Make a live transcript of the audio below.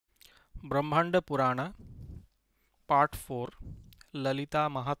Brahmanda Purana, Part 4, Lalita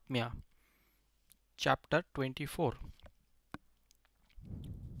Mahatmya, Chapter 24.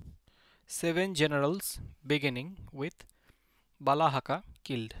 Seven generals, beginning with Balahaka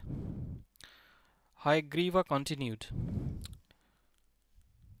killed. Hayagriva continued.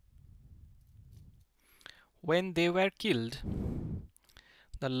 When they were killed,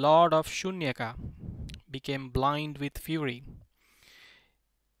 the lord of Shunyaka became blind with fury.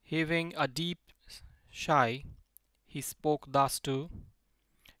 Heaving a deep sigh, he spoke thus to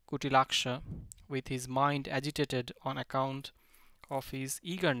Kutilaksha, with his mind agitated on account of his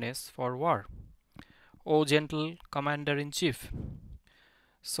eagerness for war. O gentle commander-in-chief,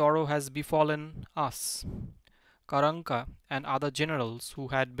 sorrow has befallen us. Karanka and other generals who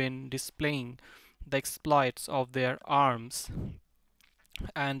had been displaying the exploits of their arms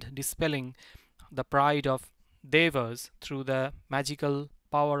and dispelling the pride of Devas through the magical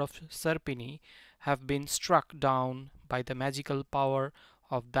power of Sarpini have been struck down by the magical power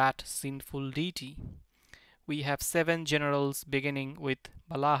of that sinful deity. We have seven generals beginning with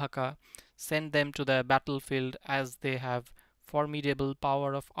Balahaka, send them to the battlefield as they have formidable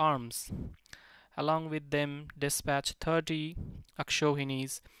power of arms. Along with them dispatch 30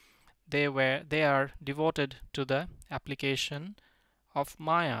 Akshohinis. They are devoted to the application of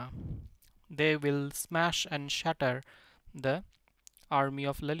Maya. They will smash and shatter the army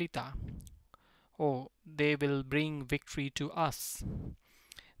of Lalita. Oh, they will bring victory to us.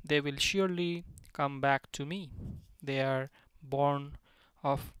 They will surely come back to me. They are born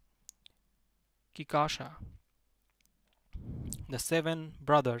of Kikasha. The seven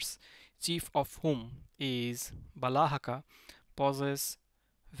brothers, chief of whom is Balahaka, possess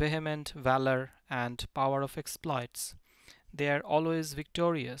vehement valor and power of exploits. They are always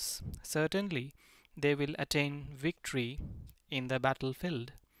victorious. Certainly, they will attain victory in the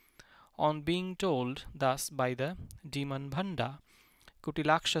battlefield. On being told thus by the demon Bhanda,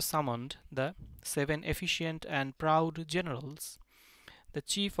 Kutilaksha summoned the seven efficient and proud generals, the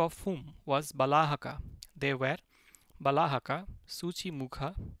chief of whom was Balahaka. They were Balahaka,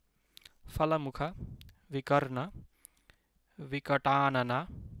 Suchimukha, Phalamukha, Vikarna, Vikatanana,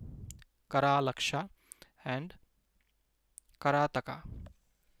 Karalaksha, and Karataka.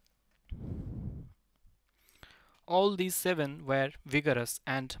 All these seven were vigorous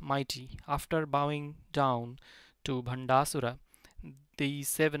and mighty. After bowing down to Bhandasura, these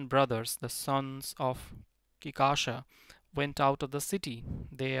seven brothers, the sons of Kikasha, went out of the city.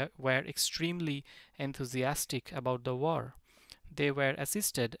 They were extremely enthusiastic about the war. They were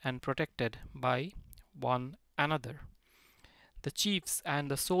assisted and protected by one another. The chiefs and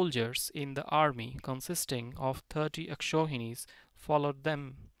the soldiers in the army, consisting of 30 Akshohinis, followed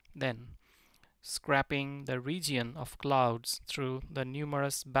them then, scraping the region of clouds through the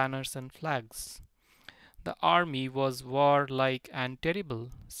numerous banners and flags. The army was warlike and terrible.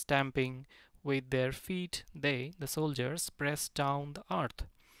 Stamping with their feet, they, the soldiers, pressed down the earth.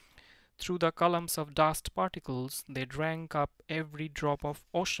 Through the columns of dust particles, they drank up every drop of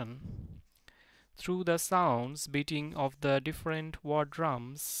ocean. Through the sounds beating of the different war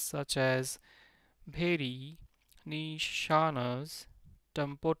drums, such as bheri, nishanas,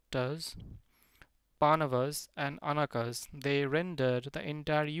 tampottas, Panavas and Anakas, they rendered the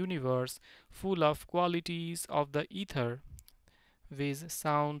entire universe full of qualities of the ether, viz.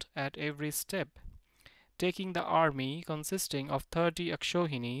 Sound at every step. Taking the army consisting of 30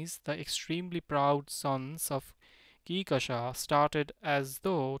 Akshohinis, the extremely proud sons of Kikasha started as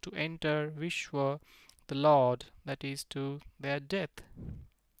though to enter Vishwa, the Lord, that is, to their death.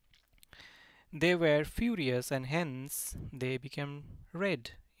 They were furious and hence they became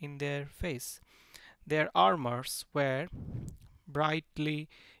red in their face. Their armors were brightly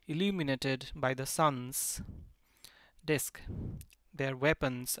illuminated by the sun's disk. Their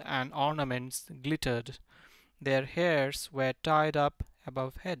weapons and ornaments glittered. Their hairs were tied up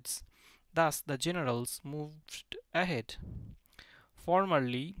above heads. Thus the generals moved ahead.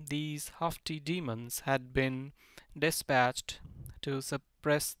 Formerly, these haughty demons had been dispatched to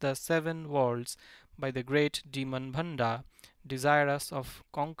suppress the seven worlds by the great demon Bhanda, desirous of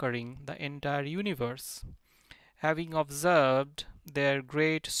conquering the entire universe. Having observed their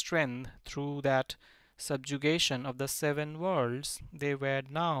great strength through that subjugation of the seven worlds, they were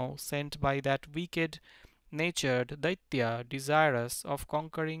now sent by that wicked natured Daitya desirous of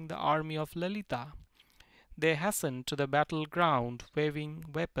conquering the army of Lalita. They hastened to the battleground, waving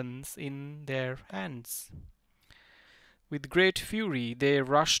weapons in their hands. With great fury they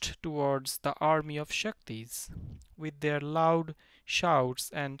rushed towards the army of Shaktis. With their loud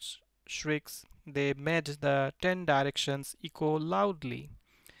shouts and shrieks they made the 10 directions echo loudly.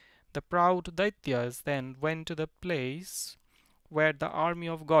 The proud Daityas then went to the place where the army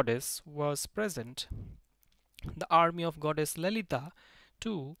of goddess was present. The army of goddess Lalita,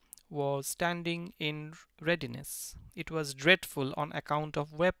 too, was standing in readiness. It was dreadful on account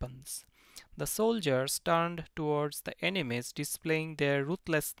of weapons. The soldiers turned towards the enemies, displaying their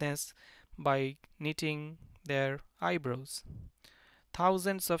ruthlessness by knitting their eyebrows.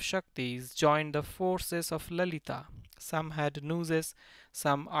 Thousands of Shaktis joined the forces of Lalita. Some had nooses,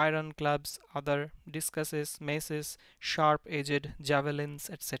 some iron clubs, other discuses, maces, sharp-edged javelins,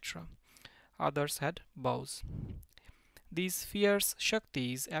 etc. Others had bows. These fierce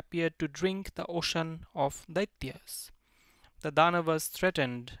Shaktis appeared to drink the ocean of Daityas. The Danavas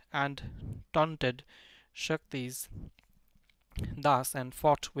threatened and taunted Shaktis thus and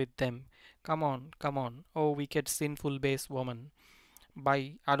fought with them. Come on, O wicked sinful base woman.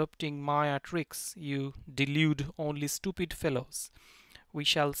 By adopting Maya tricks, you delude only stupid fellows. We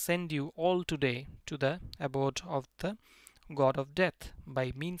shall send you all today to the abode of the god of death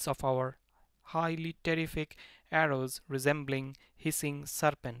by means of our highly terrific arrows resembling hissing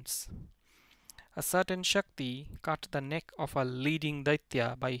serpents. A certain Shakti cut the neck of a leading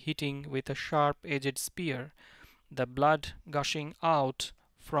Daitya by hitting with a sharp-edged spear. The blood gushing out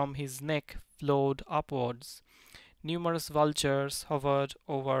from his neck flowed upwards. Numerous vultures hovered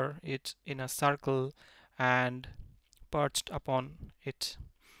over it in a circle and perched upon it.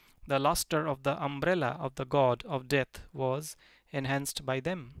 The luster of the umbrella of the god of death was enhanced by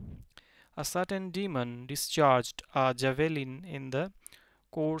them. A certain demon discharged a javelin in the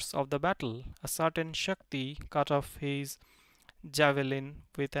course of the battle. A certain Shakti cut off his javelin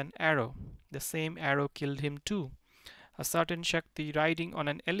with an arrow. The same arrow killed him too. A certain Shakti riding on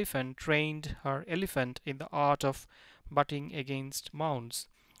an elephant trained her elephant in the art of butting against mounds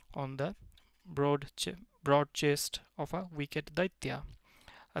on the broad chest of a wicked Daitya.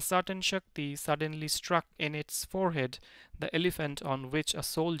 A certain Shakti suddenly struck in its forehead the elephant on which a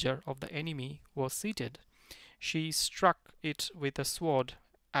soldier of the enemy was seated. She struck it with a sword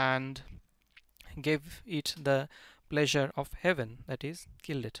and gave it the pleasure of heaven, that is,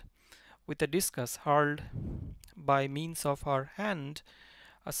 killed it. With a discus hurled by means of her hand,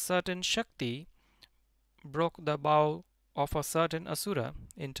 a certain Shakti broke the bow of a certain Asura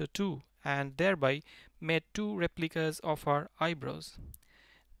into two and thereby made two replicas of her eyebrows.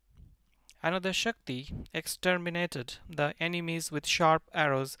 Another Shakti exterminated the enemies with sharp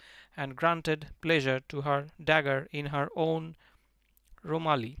arrows and granted pleasure to her dagger in her own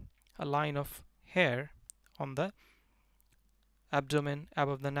Romali, a line of hair on the abdomen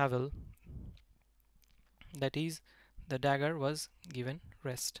above the navel. That is, the dagger was given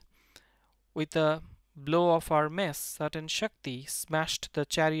rest. With a blow of her mace, certain Shakti smashed the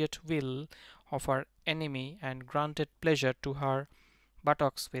chariot wheel of her enemy and granted pleasure to her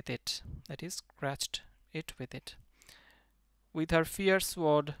buttocks with it, that is, scratched it with it. With her fierce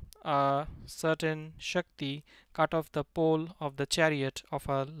sword, a certain Shakti cut off the pole of the chariot of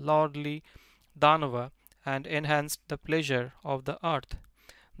a lordly Danava and enhanced the pleasure of the earth.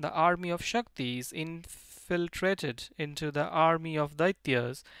 The army of Shaktis infiltrated into the army of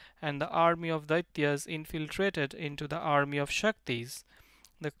Daityas, and the army of Daityas infiltrated into the army of Shaktis.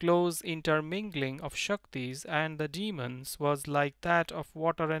 The close intermingling of Shaktis and the demons was like that of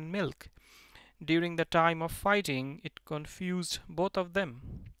water and milk. During the time of fighting, it confused both of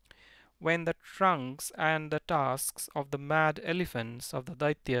them. When the trunks and the tusks of the mad elephants of the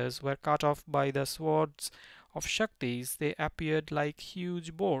Daityas were cut off by the swords of Shaktis, they appeared like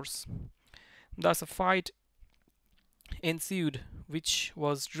huge boars. Thus a fight ensued, which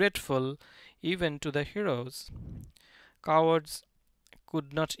was dreadful even to the heroes. Cowards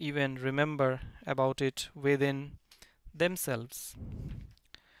could not even remember about it within themselves.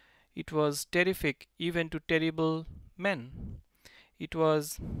 It was terrific even to terrible men. It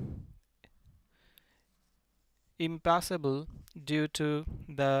was impassable due to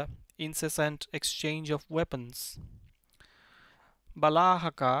the incessant exchange of weapons.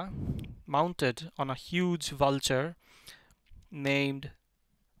 Balahaka, mounted on a huge vulture named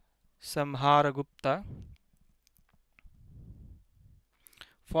Samharagupta,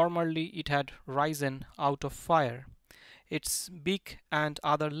 formerly it had risen out of fire. Its beak and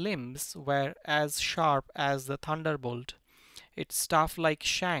other limbs were as sharp as the thunderbolt. Its staff-like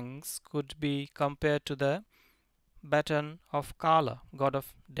shanks could be compared to the baton of Kala, god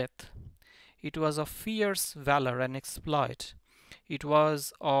of death. It was of fierce valor and exploit. It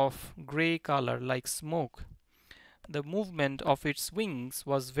was of grey color like smoke. The movement of its wings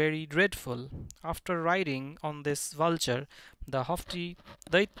was very dreadful. After riding on this vulture, the haughty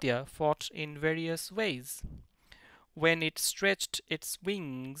Daitya fought in various ways. When it stretched its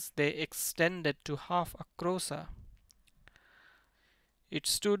wings, they extended to half a crosier. It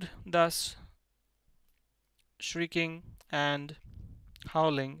stood thus, shrieking and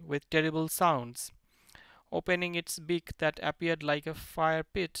howling with terrible sounds. Opening its beak that appeared like a fire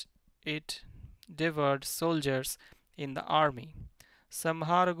pit, it devoured soldiers in the army.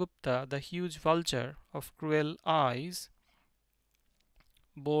 Samharagupta, the huge vulture of cruel eyes,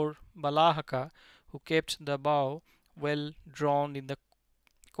 bore Balahaka, who kept the bow well drawn in the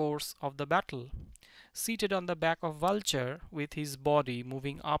course of the battle. Seated on the back of Vulture, with his body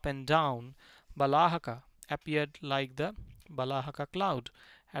moving up and down, Balahaka appeared like the Balahaka cloud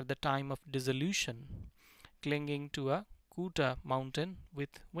at the time of dissolution, clinging to a Kuta mountain with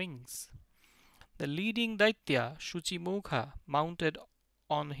wings. The leading Daitya, Shuchimukha, mounted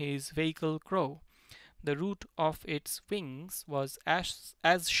on his vehicle crow. The root of its wings was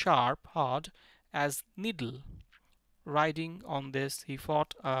as sharp, hard as needle. Riding on this, he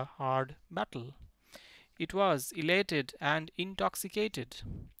fought a hard battle. It was elated and intoxicated.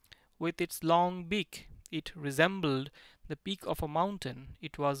 With its long beak, it resembled the peak of a mountain.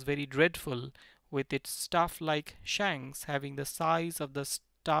 It was very dreadful, with its staff like shanks having the size of the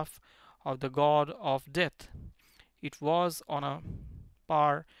staff of the god of death. It was on a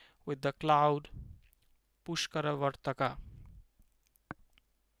par with the cloud Pushkaravartaka.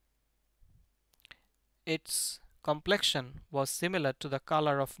 Its complexion was similar to the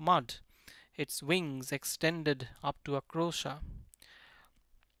color of mud. Its wings extended up to a crosier.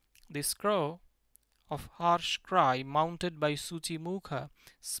 This crow of harsh cry, mounted by Suchimukha,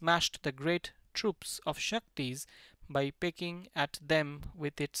 smashed the great troops of Shaktis by pecking at them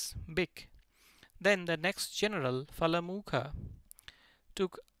with its beak. Then the next general, Phalamukha,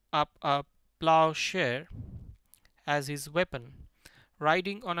 took up a plowshare as his weapon.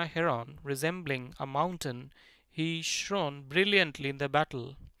 Riding on a heron resembling a mountain, he shone brilliantly in the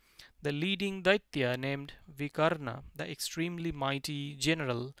battle. The leading Daitya, named Vikarna, the extremely mighty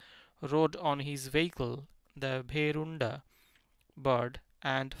general, rode on his vehicle, the Bherunda bird,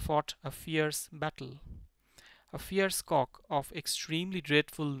 and fought a fierce battle. A fierce cock of extremely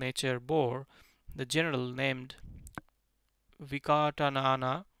dreadful nature bore the general named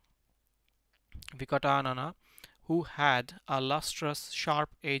Vikatanana, Vikatanana, who had a lustrous,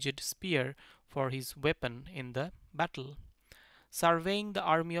 sharp-edged spear for his weapon in the battle. Surveying the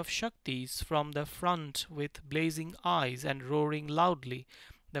army of Shaktis from the front with blazing eyes and roaring loudly,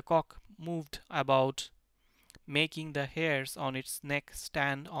 the cock moved about, making the hairs on its neck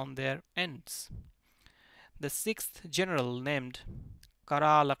stand on their ends. The sixth general, named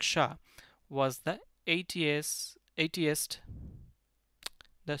Karalaksha, was the 80th.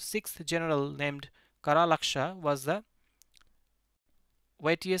 The sixth general, named Karalaksha, was the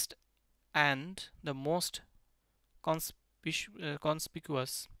weightiest and the most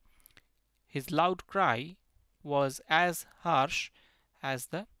conspicuous. His loud cry was as harsh as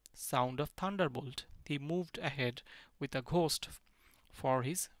the sound of thunderbolt. He moved ahead with a ghost for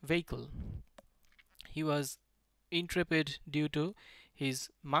his vehicle. He was intrepid due to his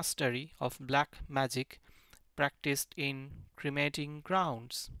mastery of black magic practiced in cremating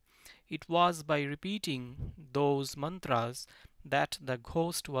grounds. It was by repeating those mantras that the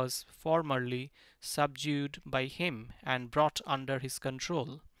ghost was formerly subdued by him and brought under his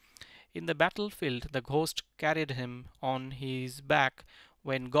control. In the battlefield, the ghost carried him on his back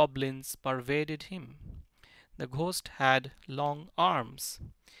when goblins pervaded him. The ghost had long arms.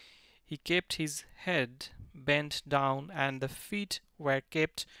 He kept his head bent down and the feet were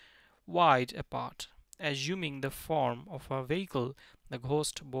kept wide apart. Assuming the form of a vehicle, the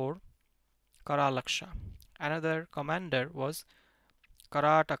ghost bore Karalaksha. Another commander was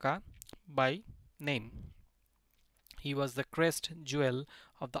Karataka by name. He was the crest jewel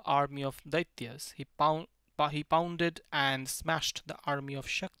of the army of Daityas. He pounded and smashed the army of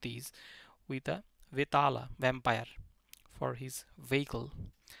Shaktis with a Vetala vampire for his vehicle.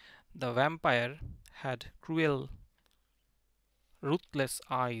 The vampire had cruel, ruthless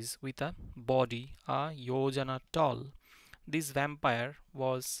eyes with a body a yojana tall. This vampire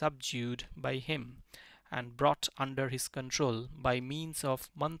was subdued by him and brought under his control by means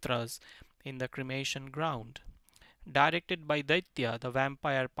of mantras in the cremation ground. Directed by Daitya, the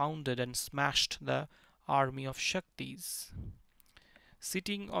vampire pounded and smashed the army of Shaktis.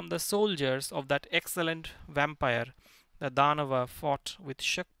 Sitting on the soldiers of that excellent vampire, the Danava fought with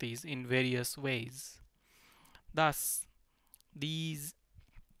Shaktis in various ways. Thus, these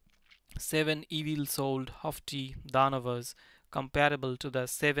 7 evil-souled, haughty Danavas, comparable to the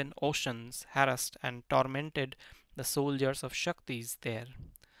 7 oceans, harassed and tormented the soldiers of Shaktis there.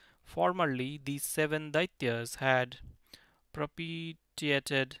 Formerly, these seven Daityas had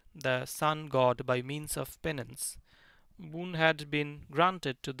propitiated the sun god by means of penance. Boon had been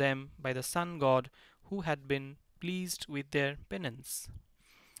granted to them by the sun god who had been pleased with their penance.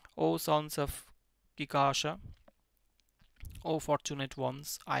 O sons of Kikasha, O fortunate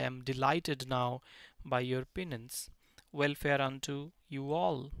ones, I am delighted now by your penance. Welfare unto you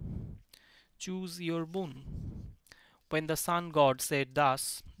all. Choose your boon. When the sun god said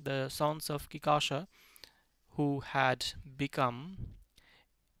thus, the sons of Kikasha, who had become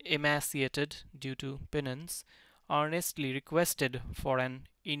emaciated due to penance, earnestly requested for an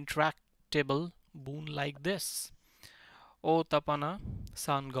intractable boon like this. O Tapana,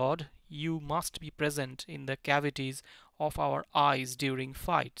 sun god, you must be present in the cavities of our eyes during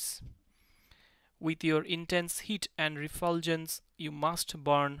fights. With your intense heat and refulgence, you must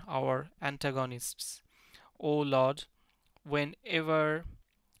burn our antagonists. O Lord, whenever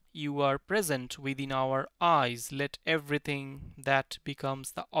you are present within our eyes, let everything that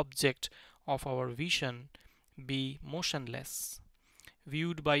becomes the object of our vision be motionless.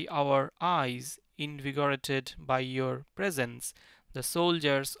 Viewed by our eyes, invigorated by your presence, the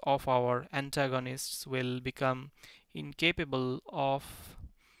soldiers of our antagonists will become incapable of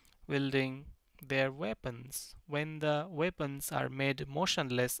wielding their weapons. When the weapons are made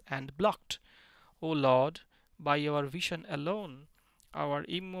motionless and blocked, O Lord, by your vision alone, our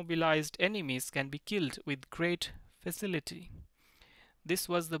immobilized enemies can be killed with great facility. This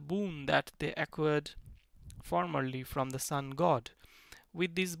was the boon that they acquired formerly from the sun god.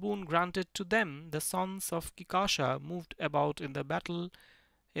 With this boon granted to them, the sons of Kikasha moved about in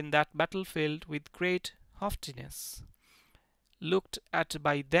that battlefield with great haughtiness. Looked at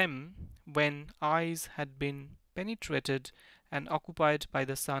by them when eyes had been penetrated and occupied by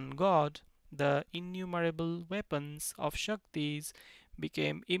the sun god, the innumerable weapons of Shaktis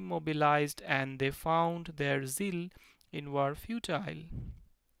became immobilized and they found their zeal in war futile.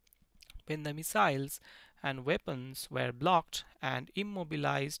 When the missiles and weapons were blocked and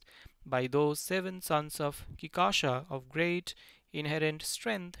immobilized by those seven sons of Kikasha of great inherent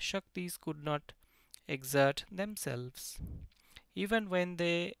strength, Shaktis could not exert themselves. Even when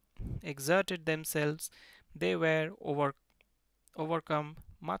they exerted themselves, they were overcome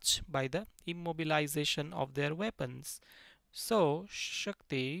much by the immobilization of their weapons. So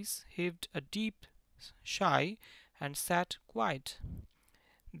Shaktis heaved a deep sigh and sat quiet.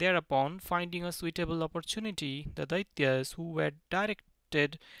 Thereupon, finding a suitable opportunity, the Daityas, who were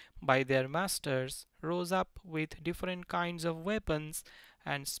directed by their masters, rose up with different kinds of weapons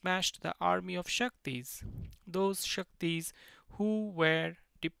and smashed the army of Shaktis. Those Shaktis who were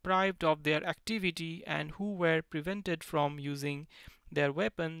deprived of their activity and who were prevented from using their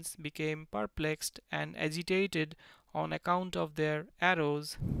weapons became perplexed and agitated on account of their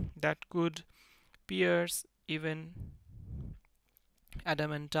arrows that could pierce even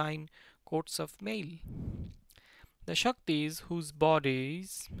adamantine coats of mail. The Shaktis, whose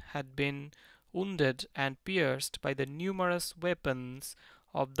bodies had been wounded and pierced by the numerous weapons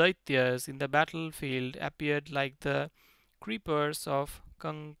of Daityas in the battlefield, appeared like the creepers of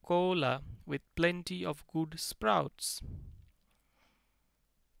Kankola with plenty of good sprouts.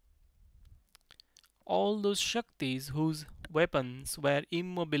 All those Shaktis whose weapons were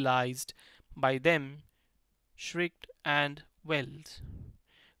immobilized by them shrieked and wailed.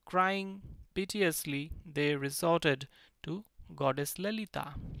 Crying piteously, they resorted to goddess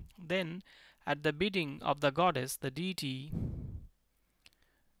Lalita. Then, at the bidding of the goddess, the deity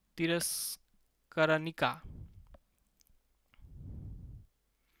Tiraskaranika,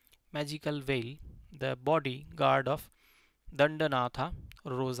 magical veil, the body guard of Dandanatha,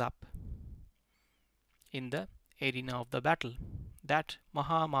 rose up in the arena of the battle. That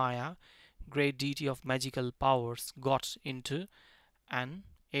Mahamaya, great deity of magical powers, got into an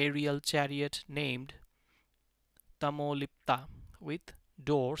aerial chariot named Tamolipta with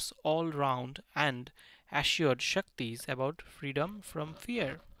doors all round and assured Shaktis about freedom from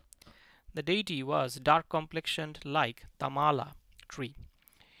fear. The deity was dark complexioned like Tamala tree.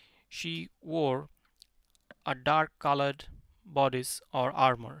 She wore a dark colored bodice or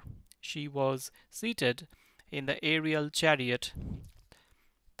armor. She was seated in the aerial chariot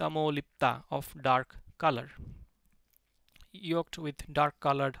Tamolipta of dark color, yoked with dark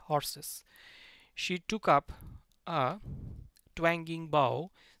colored horses. She took up a twanging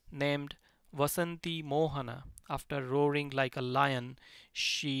bow named Vasanti Mohana. After roaring like a lion,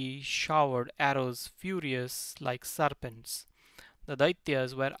 she showered arrows furious like serpents. The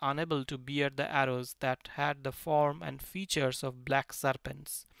Daityas were unable to bear the arrows that had the form and features of black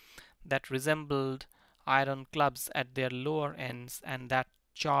serpents, that resembled iron clubs at their lower ends, and that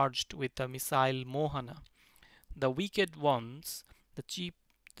charged with the missile Mohana. The wicked ones, the chief,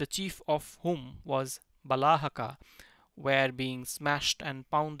 the chief of whom was Balahaka, were being smashed and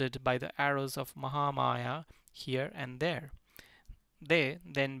pounded by the arrows of Mahamaya here and there. They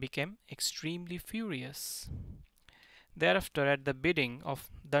then became extremely furious. Thereafter, at the bidding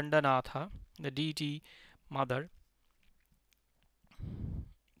of Dandanatha, the deity mother,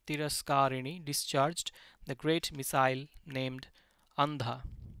 Tiraskarini discharged the great missile named Andha,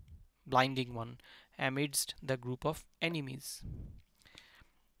 blinding one, amidst the group of enemies.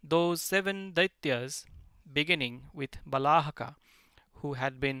 Those 7 Daityas, beginning with Balahaka, who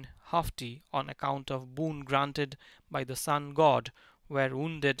had been haughty on account of boon granted by the sun god, were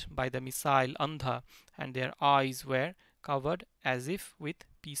wounded by the missile Andha, and their eyes were covered as if with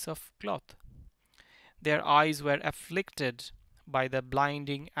piece of cloth. Their eyes were afflicted by the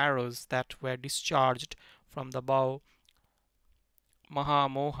blinding arrows that were discharged from the bow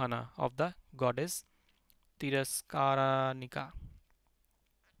Mahamohana of the goddess Tiraskaranika.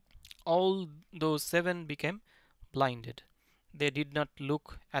 All those 7 became blinded. They did not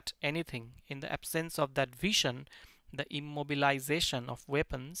look at anything. In the absence of that vision, the immobilization of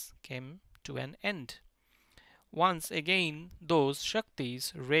weapons came to an end. Once again, those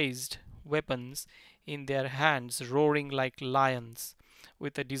Shaktis raised weapons in their hands, roaring like lions.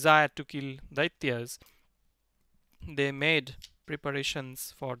 With a desire to kill Daityas, they made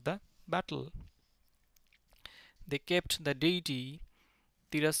preparations for the battle. They kept the deity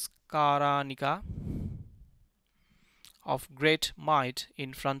Tiraskaranika of great might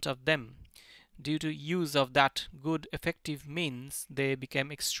in front of them. Due to use of that good effective means, they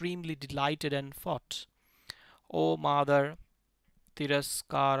became extremely delighted and fought. O Mother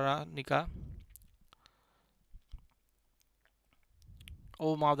Tiraskaranika,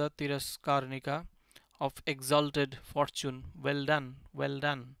 O Mother Tiraskaranika of exalted fortune, well done, well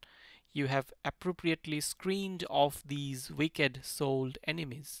done. You have appropriately screened off these wicked-souled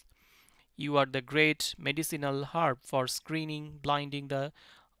enemies. You are the great medicinal herb for screening, blinding the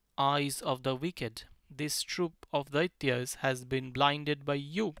eyes of the wicked. This troop of Daityas has been blinded by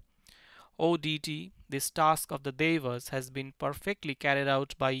you. O deity, this task of the Devas has been perfectly carried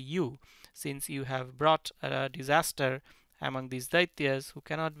out by you, since you have brought a disaster among these Daityas who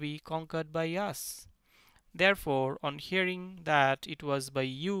cannot be conquered by us. Therefore, on hearing that it was by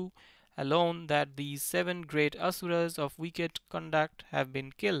you alone that these 7 great asuras of wicked conduct have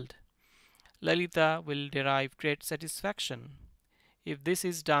been killed, Lalita will derive great satisfaction. If this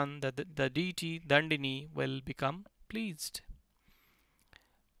is done, the deity Dandini will become pleased.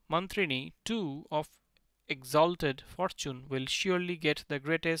 Mantrini, too, of exalted fortune, will surely get the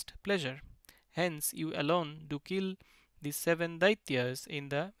greatest pleasure. Hence, you alone do kill the 7 Daityas in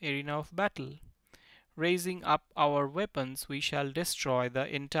the arena of battle. Raising up our weapons, we shall destroy the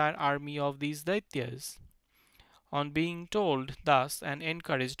entire army of these Daityas. On being told thus and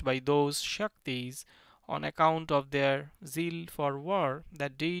encouraged by those Shaktis on account of their zeal for war, the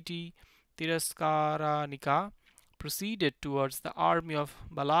deity Tiraskaranika proceeded towards the army of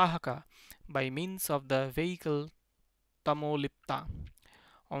Balahaka by means of the vehicle Tamolipta.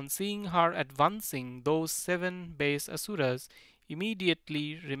 On seeing her advancing, those 7 base asuras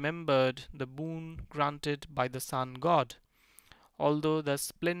immediately remembered the boon granted by the sun god. Although the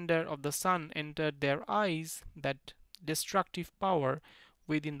splendor of the sun entered their eyes, that destructive power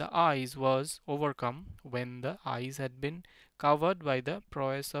within the eyes was overcome when the eyes had been covered by the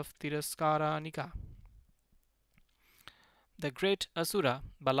prowess of Tiraskaranika. The great Asura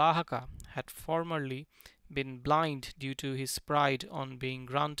Balahaka had formerly been blind due to his pride on being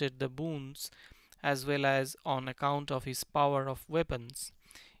granted the boons as well as on account of his power of weapons.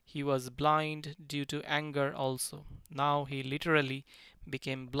 He was blind due to anger also. Now he literally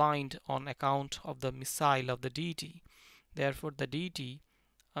became blind on account of the missile of the deity. Therefore the deity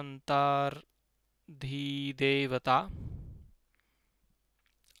Antardhidevata,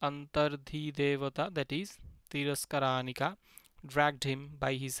 that is Tiraskaranika, dragged him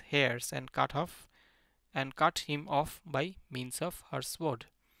by his hairs and cut him off by means of her sword.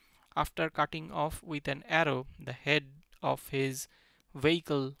 After cutting off with an arrow the head of his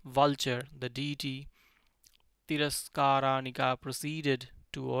vehicle vulture, the deity Tiraskaranika proceeded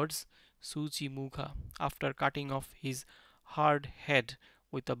towards Suchimukha. After cutting off his hard head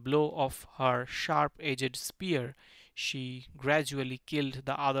with a blow of her sharp-edged spear, she gradually killed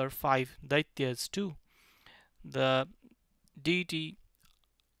the other 5 Daityas too. The deity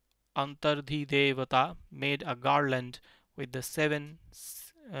Antardhidevata made a garland with the 7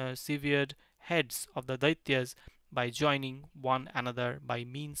 severed heads of the Daityas by joining one another by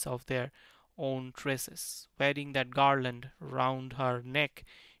means of their own tresses. Wearing that garland round her neck,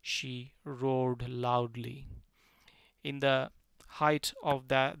 she roared loudly. In the height of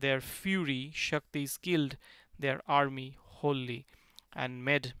their fury, Shaktis killed their army wholly and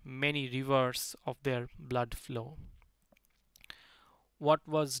made many rivers of their blood flow. What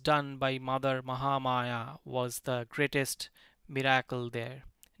was done by Mother Mahamaya was the greatest miracle there,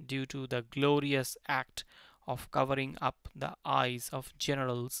 due to the glorious act of covering up the eyes of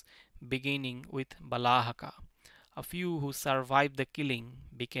generals, beginning with Balahaka. A few who survived the killing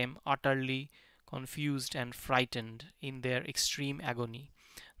became utterly confused and frightened in their extreme agony.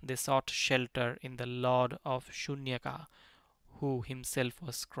 They sought shelter in the Lord of Shunyaka, who himself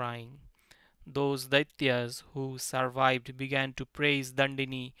was crying. Those Daityas who survived began to praise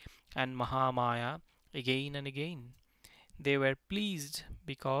Dandini and Mahamaya again and again. They were pleased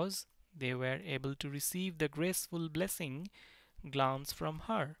because they were able to receive the graceful blessing glance from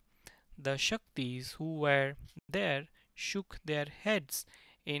her. The Shaktis who were there shook their heads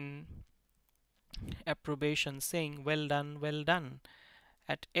in approbation, saying, "Well done, well done."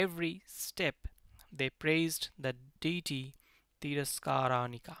 At every step they praised the deity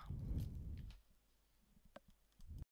Tiraskaranika.